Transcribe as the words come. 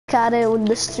at it with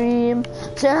the stream.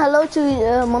 Say hello to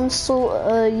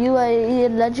Mansoor, UAE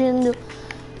legend.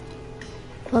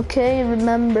 Okay,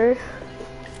 remember.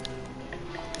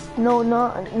 No,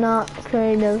 not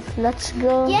creative. Let's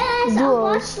go. Yes, duos. I'll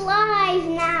watch live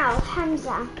now,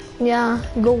 Hamza. Yeah,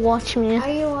 go watch me. Are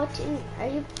you watching? Are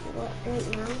you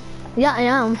right now? Yeah, I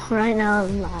am. Right now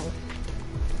I'm live.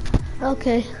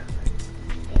 Okay.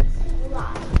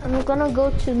 I'm gonna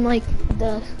go to like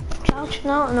the couch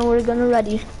now and then we're gonna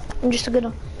ready. I'm just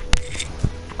gonna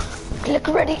click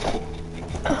ready.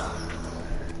 Oh.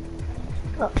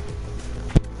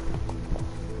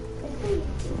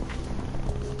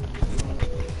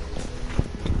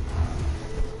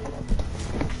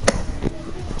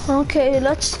 Okay,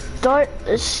 let's start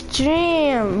the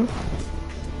stream.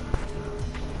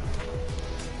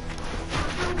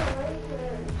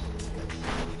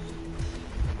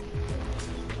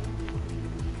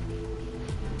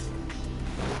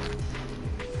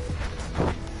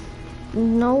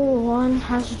 No one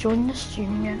has joined the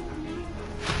stream yet.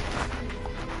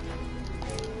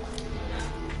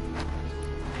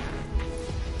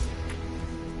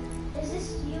 Is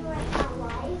this you right now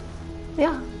live?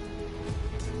 Yeah.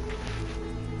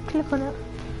 Click on it.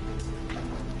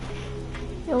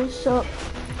 Yo, what's up?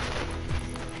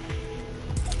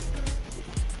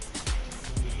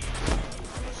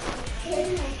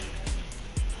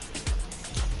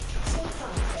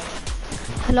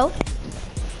 Hello?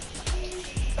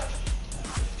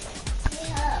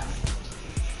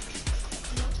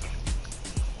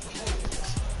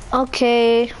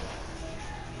 Okay.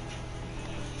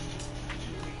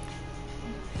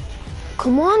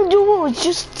 Come on, dude,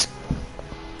 just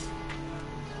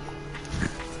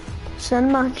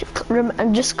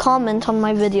just comment on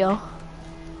my video.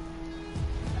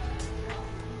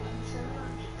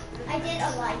 I did a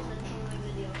like.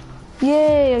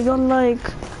 Yay, I got like.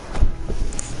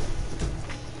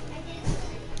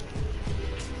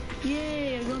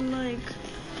 Yay, I got like.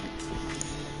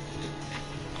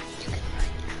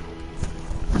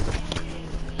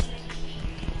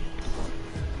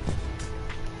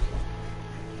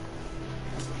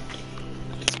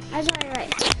 How do I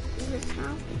write? Is this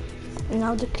now?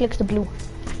 Now to click the blue.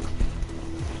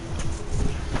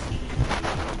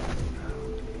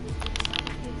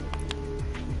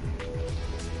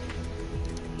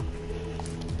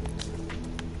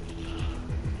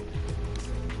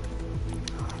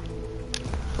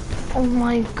 Oh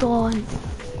my god.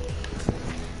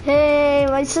 Hey,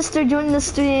 my sister joined the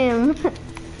stream.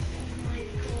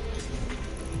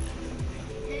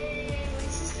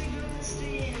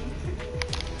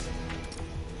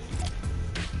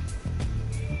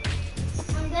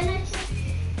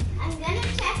 I'm gonna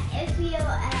check if you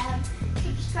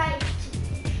subscribe to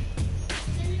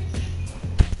me.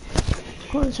 Of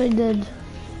course I did.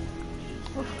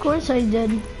 Of course I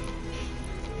did.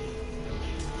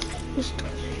 Just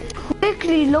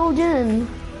quickly load in.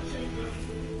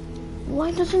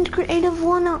 Why doesn't creative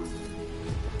wanna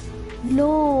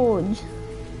load?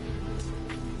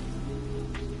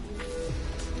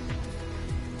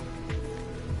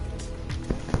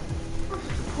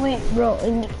 Wait, bro.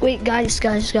 Wait, guys.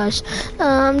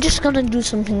 I'm just gonna do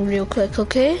something real quick,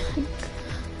 okay?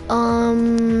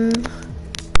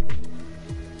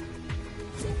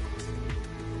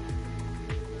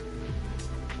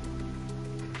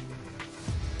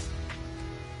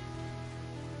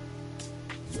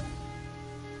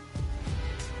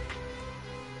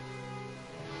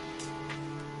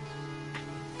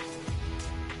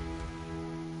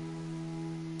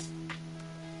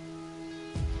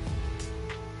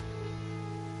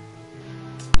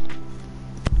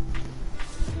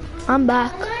 I'm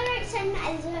back.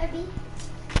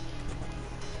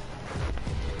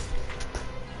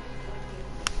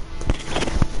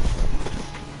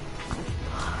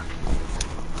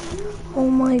 Oh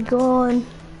my god.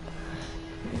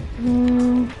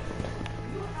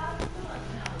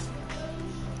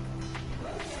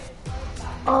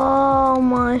 Oh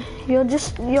my. Yo,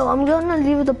 I'm gonna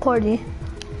leave the party.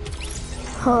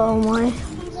 Oh my.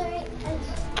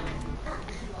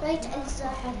 Right as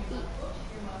happy.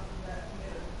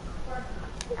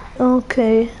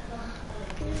 Okay.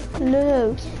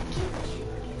 Look.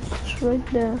 It's right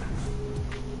there.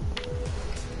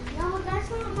 No, that's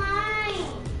not mine.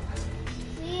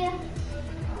 See?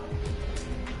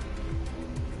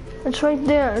 It's right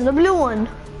there, the blue one.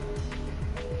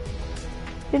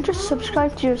 You just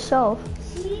subscribe to yourself.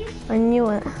 See? I knew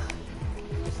it.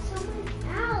 There's someone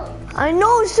else. I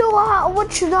know, so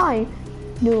what should I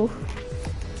do?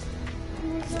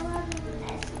 And there's a lot of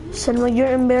Selma,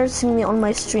 you're embarrassing me on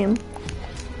my stream.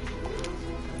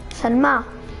 Selma.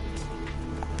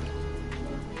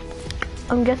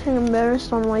 I'm getting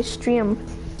embarrassed on my stream.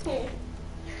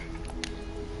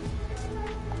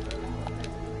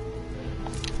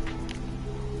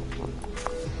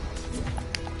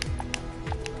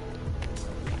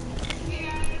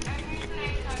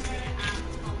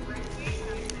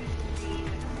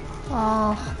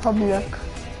 Oh, public.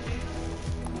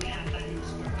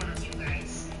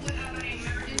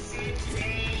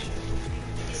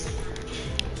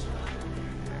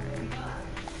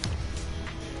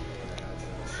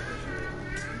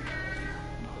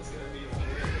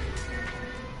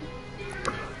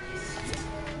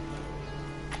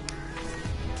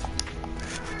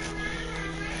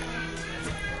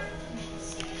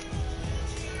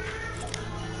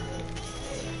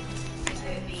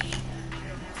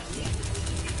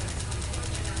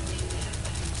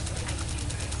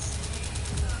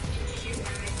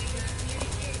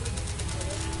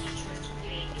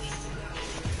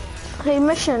 Hey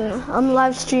Mission, I'm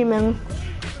live streaming.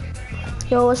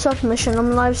 Yo, what's up Mission?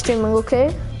 I'm live streaming,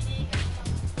 okay?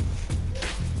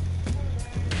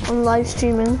 I'm live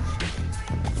streaming.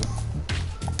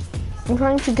 I'm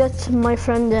trying to get my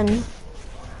friend in.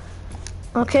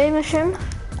 Okay, Mission?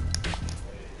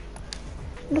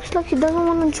 Looks like he doesn't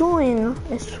want to join,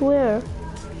 I swear.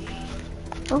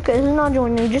 Okay, he's not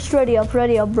joining. Just ready up,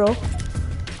 bro.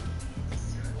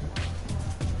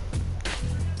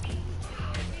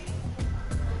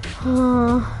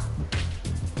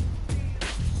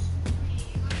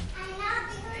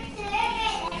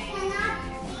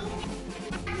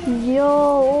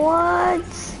 Yo,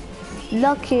 what?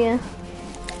 Lucky.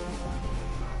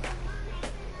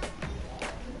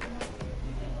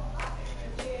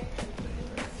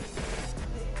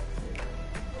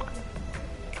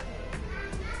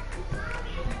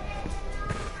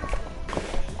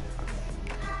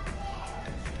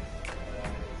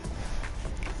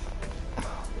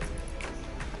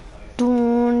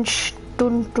 Dunch,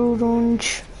 dun, dun,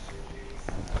 dunch.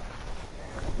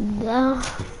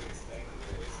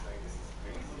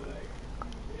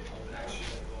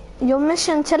 Your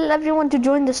Mission, tell everyone to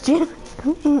join the stream.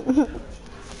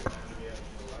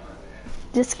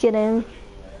 Just kidding.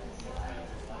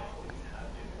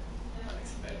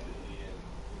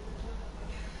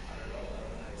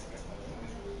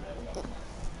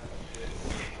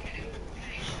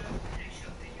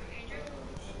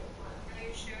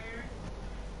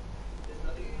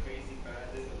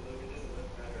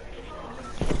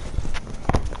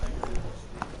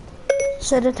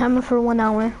 Set a timer for 1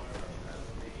 hour.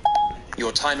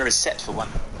 Your timer is set for 1.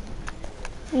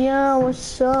 Yeah,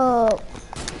 what's up?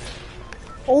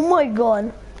 Oh my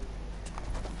god.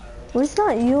 Was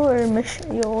that you or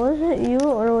Mission? Yo, was it you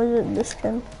or was it this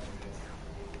skin?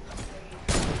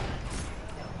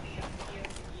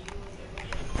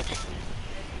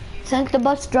 Thank the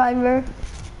bus driver.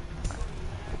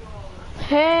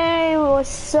 Hey,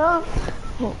 what's up?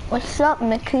 What's up,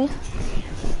 Mickey?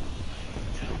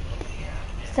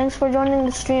 Thanks for joining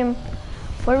the stream.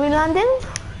 Where are we landing?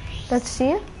 Let's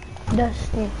see.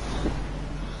 Dusty.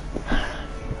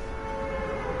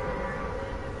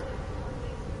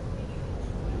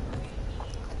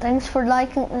 Thanks for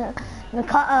liking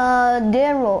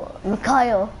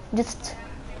Mikhail. Just,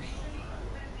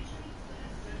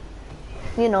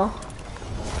 you know,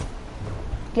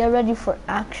 get ready for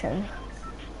action.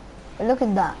 Look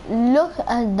at that. Look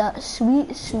at that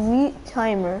sweet, sweet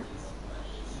timer.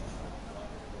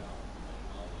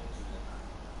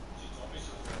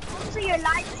 Also, your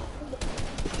live.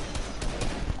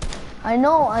 I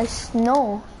know,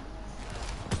 know.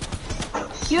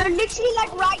 You're literally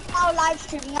like right now live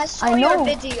streaming. I saw I know. your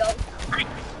video.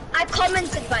 I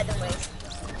commented, by the way.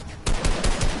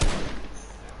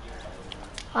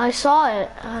 I saw it.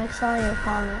 I saw your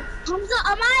comment. Hamza,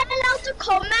 am I allowed to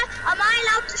comment? Am I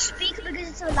allowed to speak because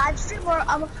it's a live stream, or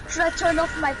should I turn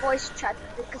off my voice chat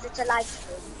because it's a live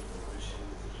stream?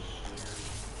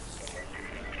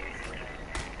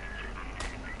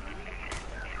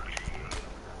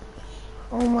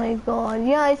 Oh my god.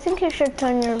 Yeah, I think you should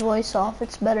turn your voice off.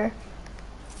 It's better.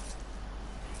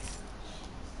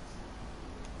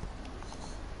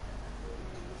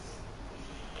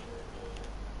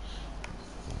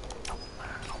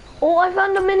 Oh, I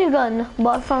found a minigun,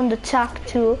 but I found the tack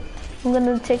too. I'm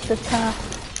gonna take the tack.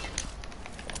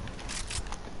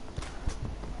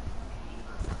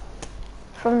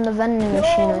 From the vending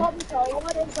machine.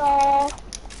 What is all?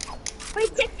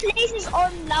 Wait, this place is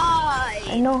online.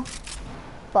 I know.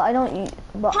 But I don't.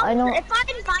 But Hamza, I don't. if I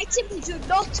invite him, do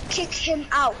not kick him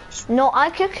out. No, I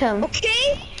kick him.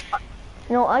 Okay?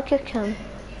 No, I kick him.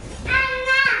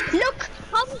 Look,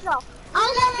 Hamza,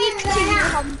 I'll speak to you,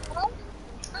 Hamza.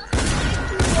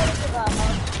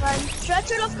 Try I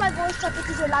turn off my voice chat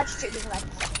because you're live streaming right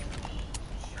now?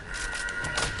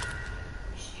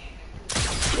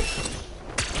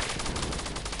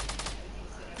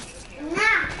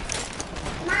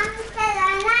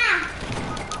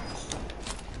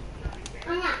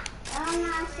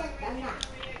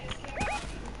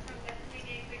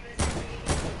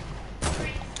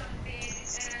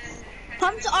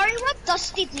 Hamza, are you at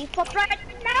Dusty Depop right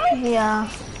now? Yeah.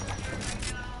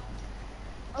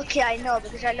 Okay, I know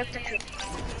because I looked at you.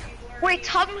 Wait,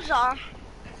 Hamza,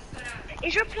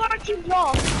 is your party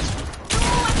locked?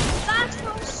 No, it's bad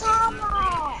for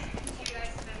summer.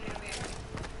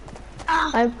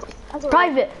 I'm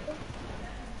private.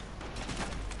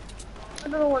 I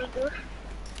don't know what to do.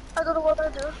 I don't know what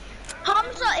to do.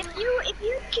 Hamza, if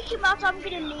you kick him out, I'm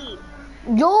gonna leave.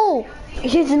 Yo,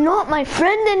 he's not my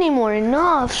friend anymore.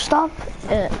 Enough. Stop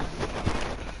it.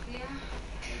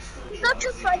 He's not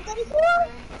your friend anymore?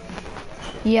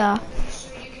 Yeah.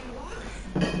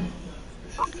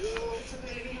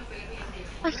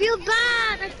 I feel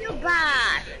bad. I feel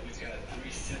bad.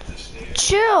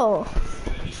 Chill.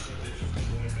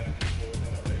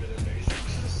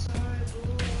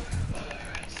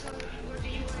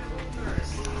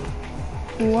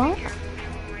 What?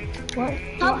 What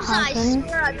Hamza, I happened?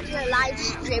 swear I'm doing a live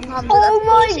stream. Hamza, Oh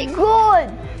my that's amazing. god!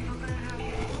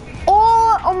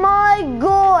 Oh my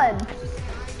god!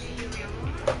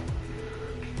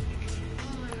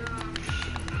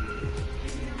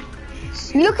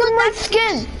 Look at my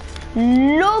skin!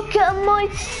 Look at my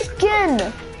skin!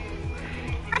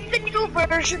 That's the new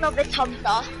version of it,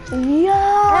 Hamza.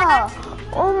 Yeah!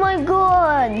 Oh my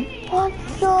god! What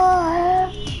the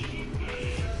heck?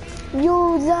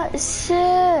 Yo, that's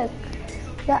sick!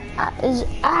 That is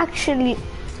actually...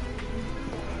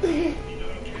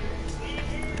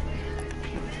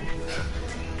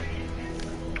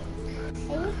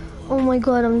 Oh my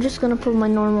god, I'm just gonna put my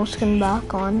normal skin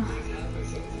back on.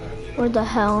 Where the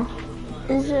hell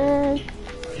is it?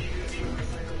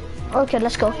 Okay,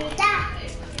 let's go.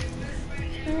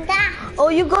 Oh,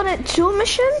 you got it too,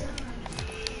 mission?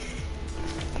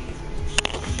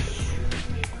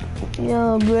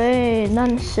 Yo, great.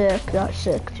 That's sick. That's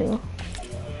sick too.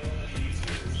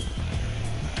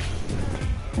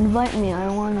 Invite me. I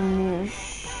want to meet.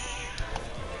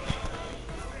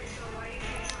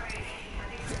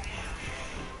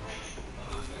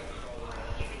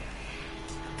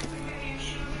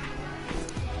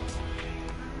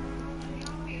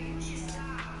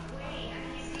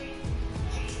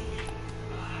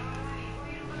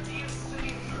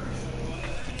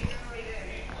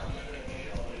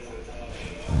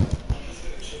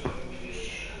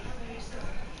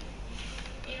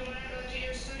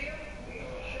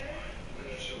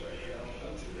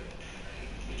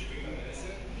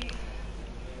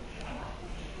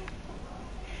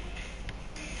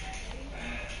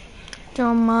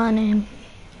 Don't mind him.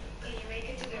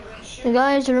 You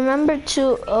guys, remember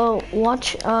to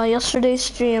watch yesterday's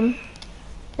stream.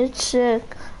 It's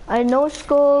sick. I no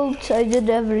scoped. I did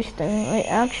everything. I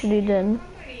actually did.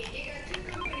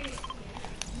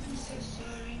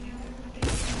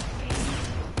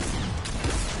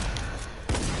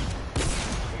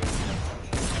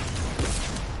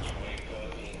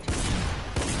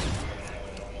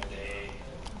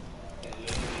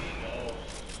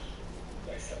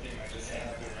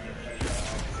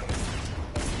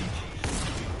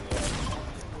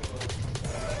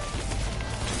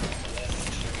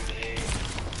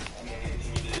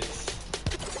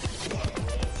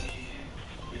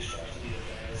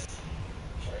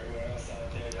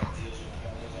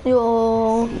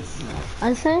 Yo,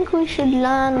 I think we should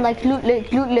land like Loot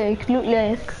Lake, Loot Lake, Loot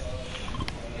Lake.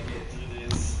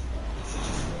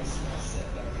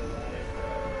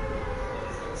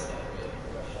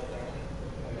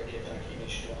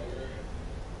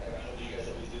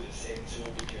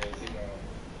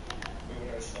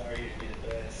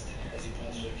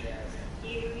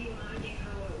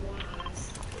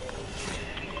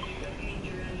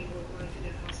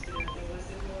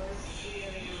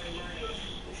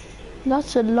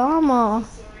 That's a llama.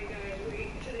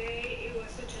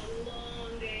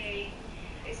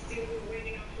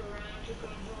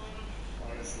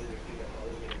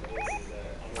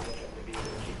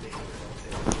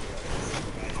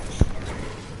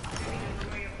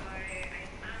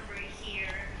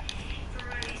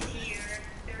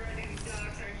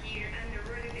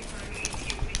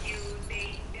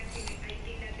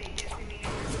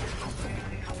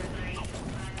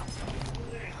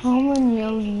 How many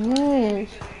of these?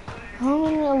 How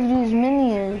many of these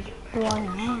minions do I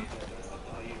have?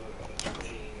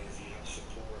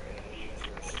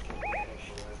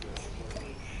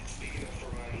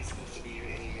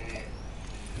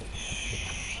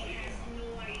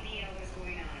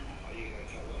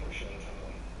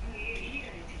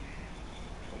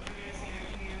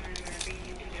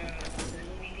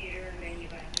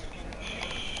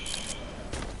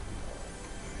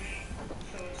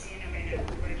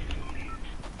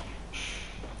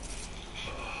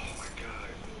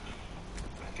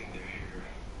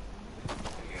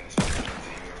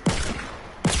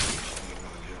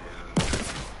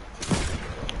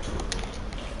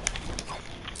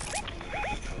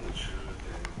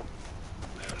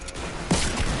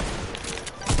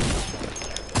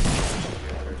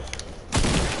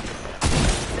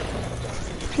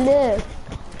 left.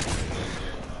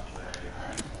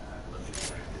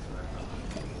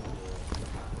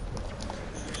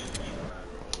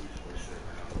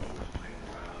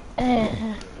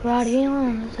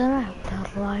 راديون سمعت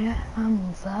رايح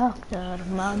مفكر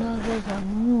ما نزل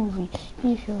موفي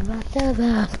يشوف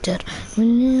تفكر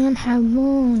واللي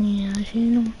حبوني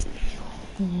عشانهم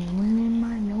واللي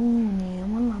معنوني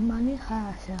والله ماني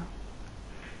خاسر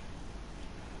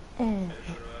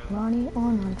راني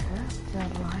انا مفكر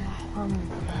رايح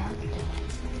مفكر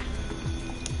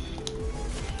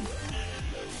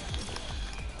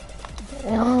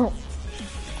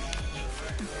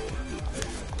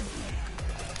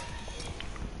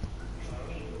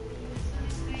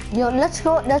Yo, let's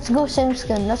go same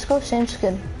skin,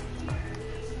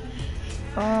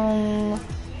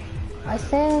 I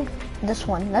think this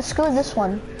one, let's go this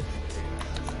one.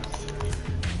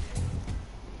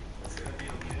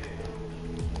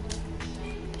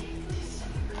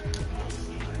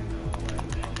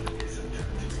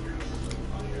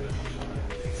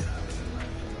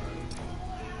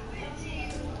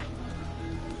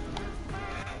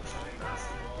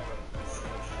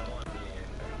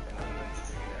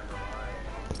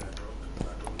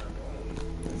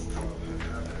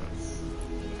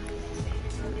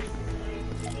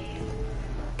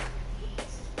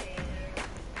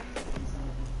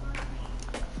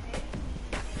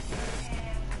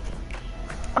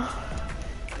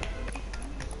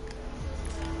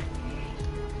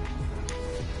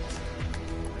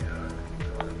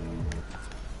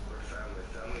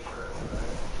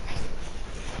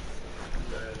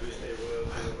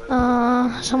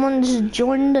 Someone just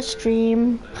joined the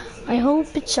stream. I hope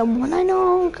it's someone I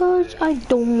know, cause I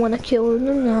don't wanna kill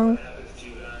them now.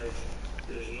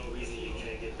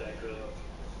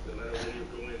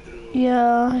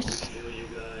 Yeah.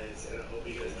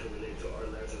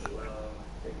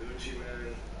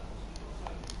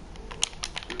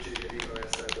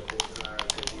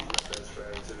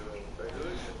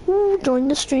 Ooh, join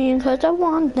the stream, cause I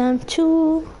want them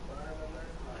to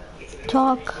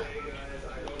talk.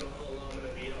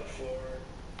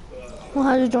 Who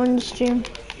has joined the stream?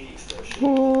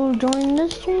 Who joined the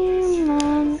stream,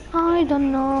 man? I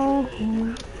don't know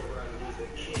who.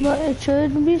 But it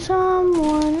should be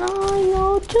someone I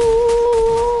know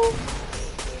too.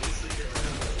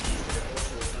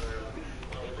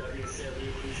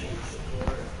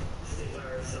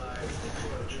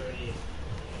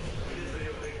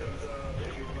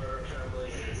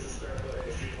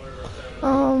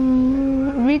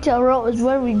 Retail row is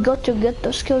where we go to get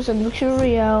the skills and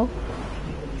luxury out.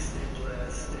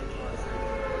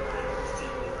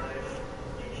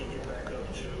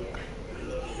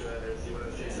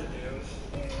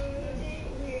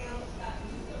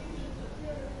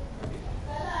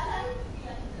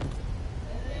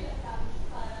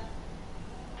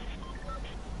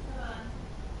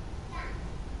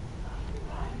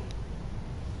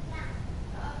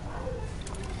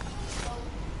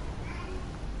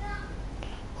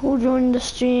 Who joined the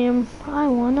stream? I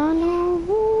wanna know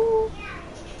who.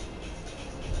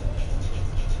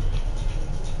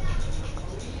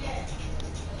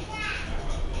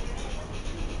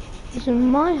 It's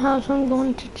in my house I'm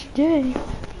going to today.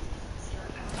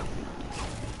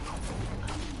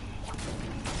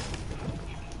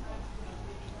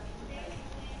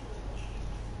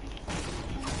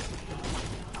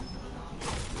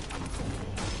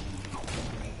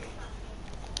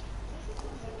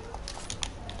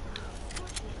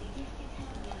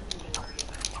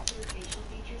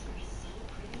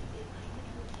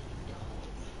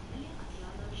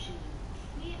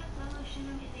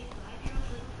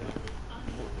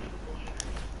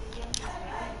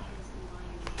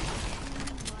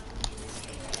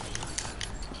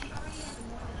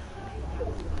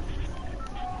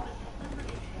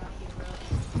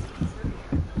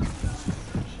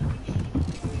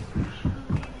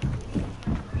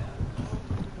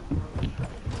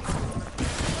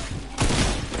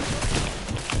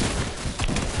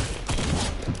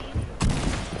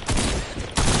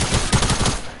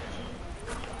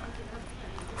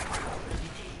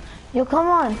 Yo, come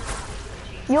on.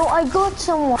 Yo, I got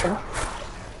someone.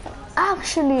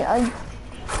 Actually,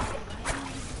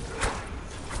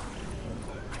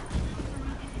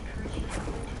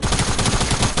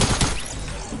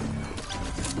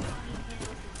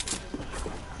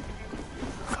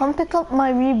 come pick up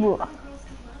my reboot.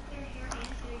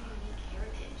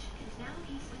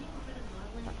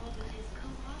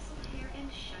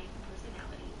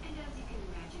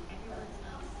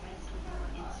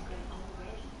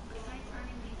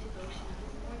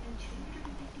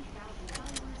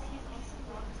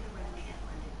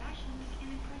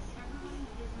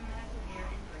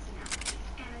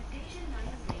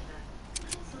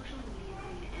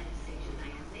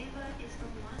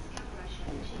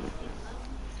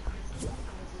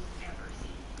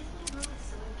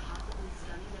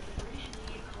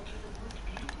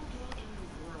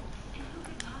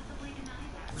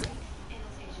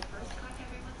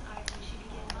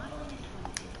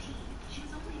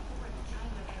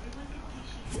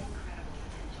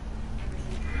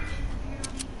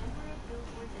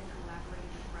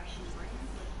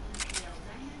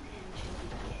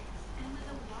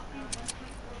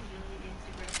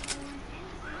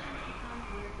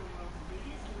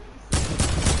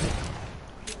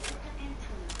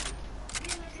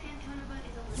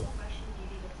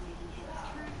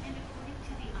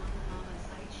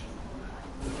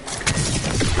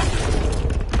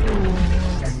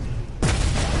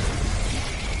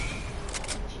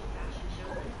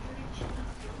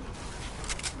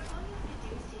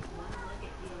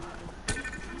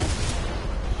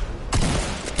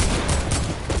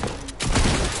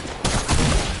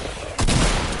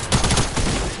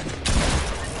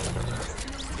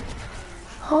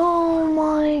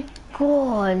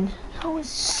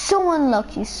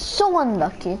 unlucky, so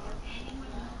unlucky.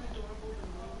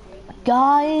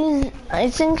 Guys, I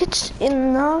think it's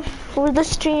enough for the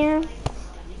stream.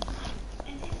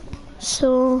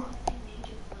 So,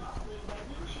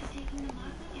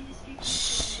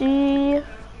 see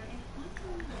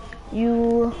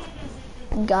you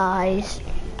guys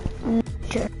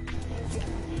later.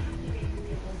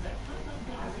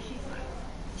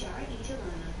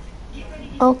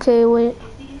 Okay, wait,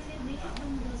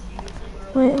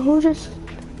 who just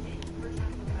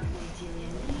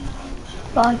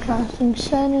broadcasting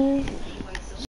settings?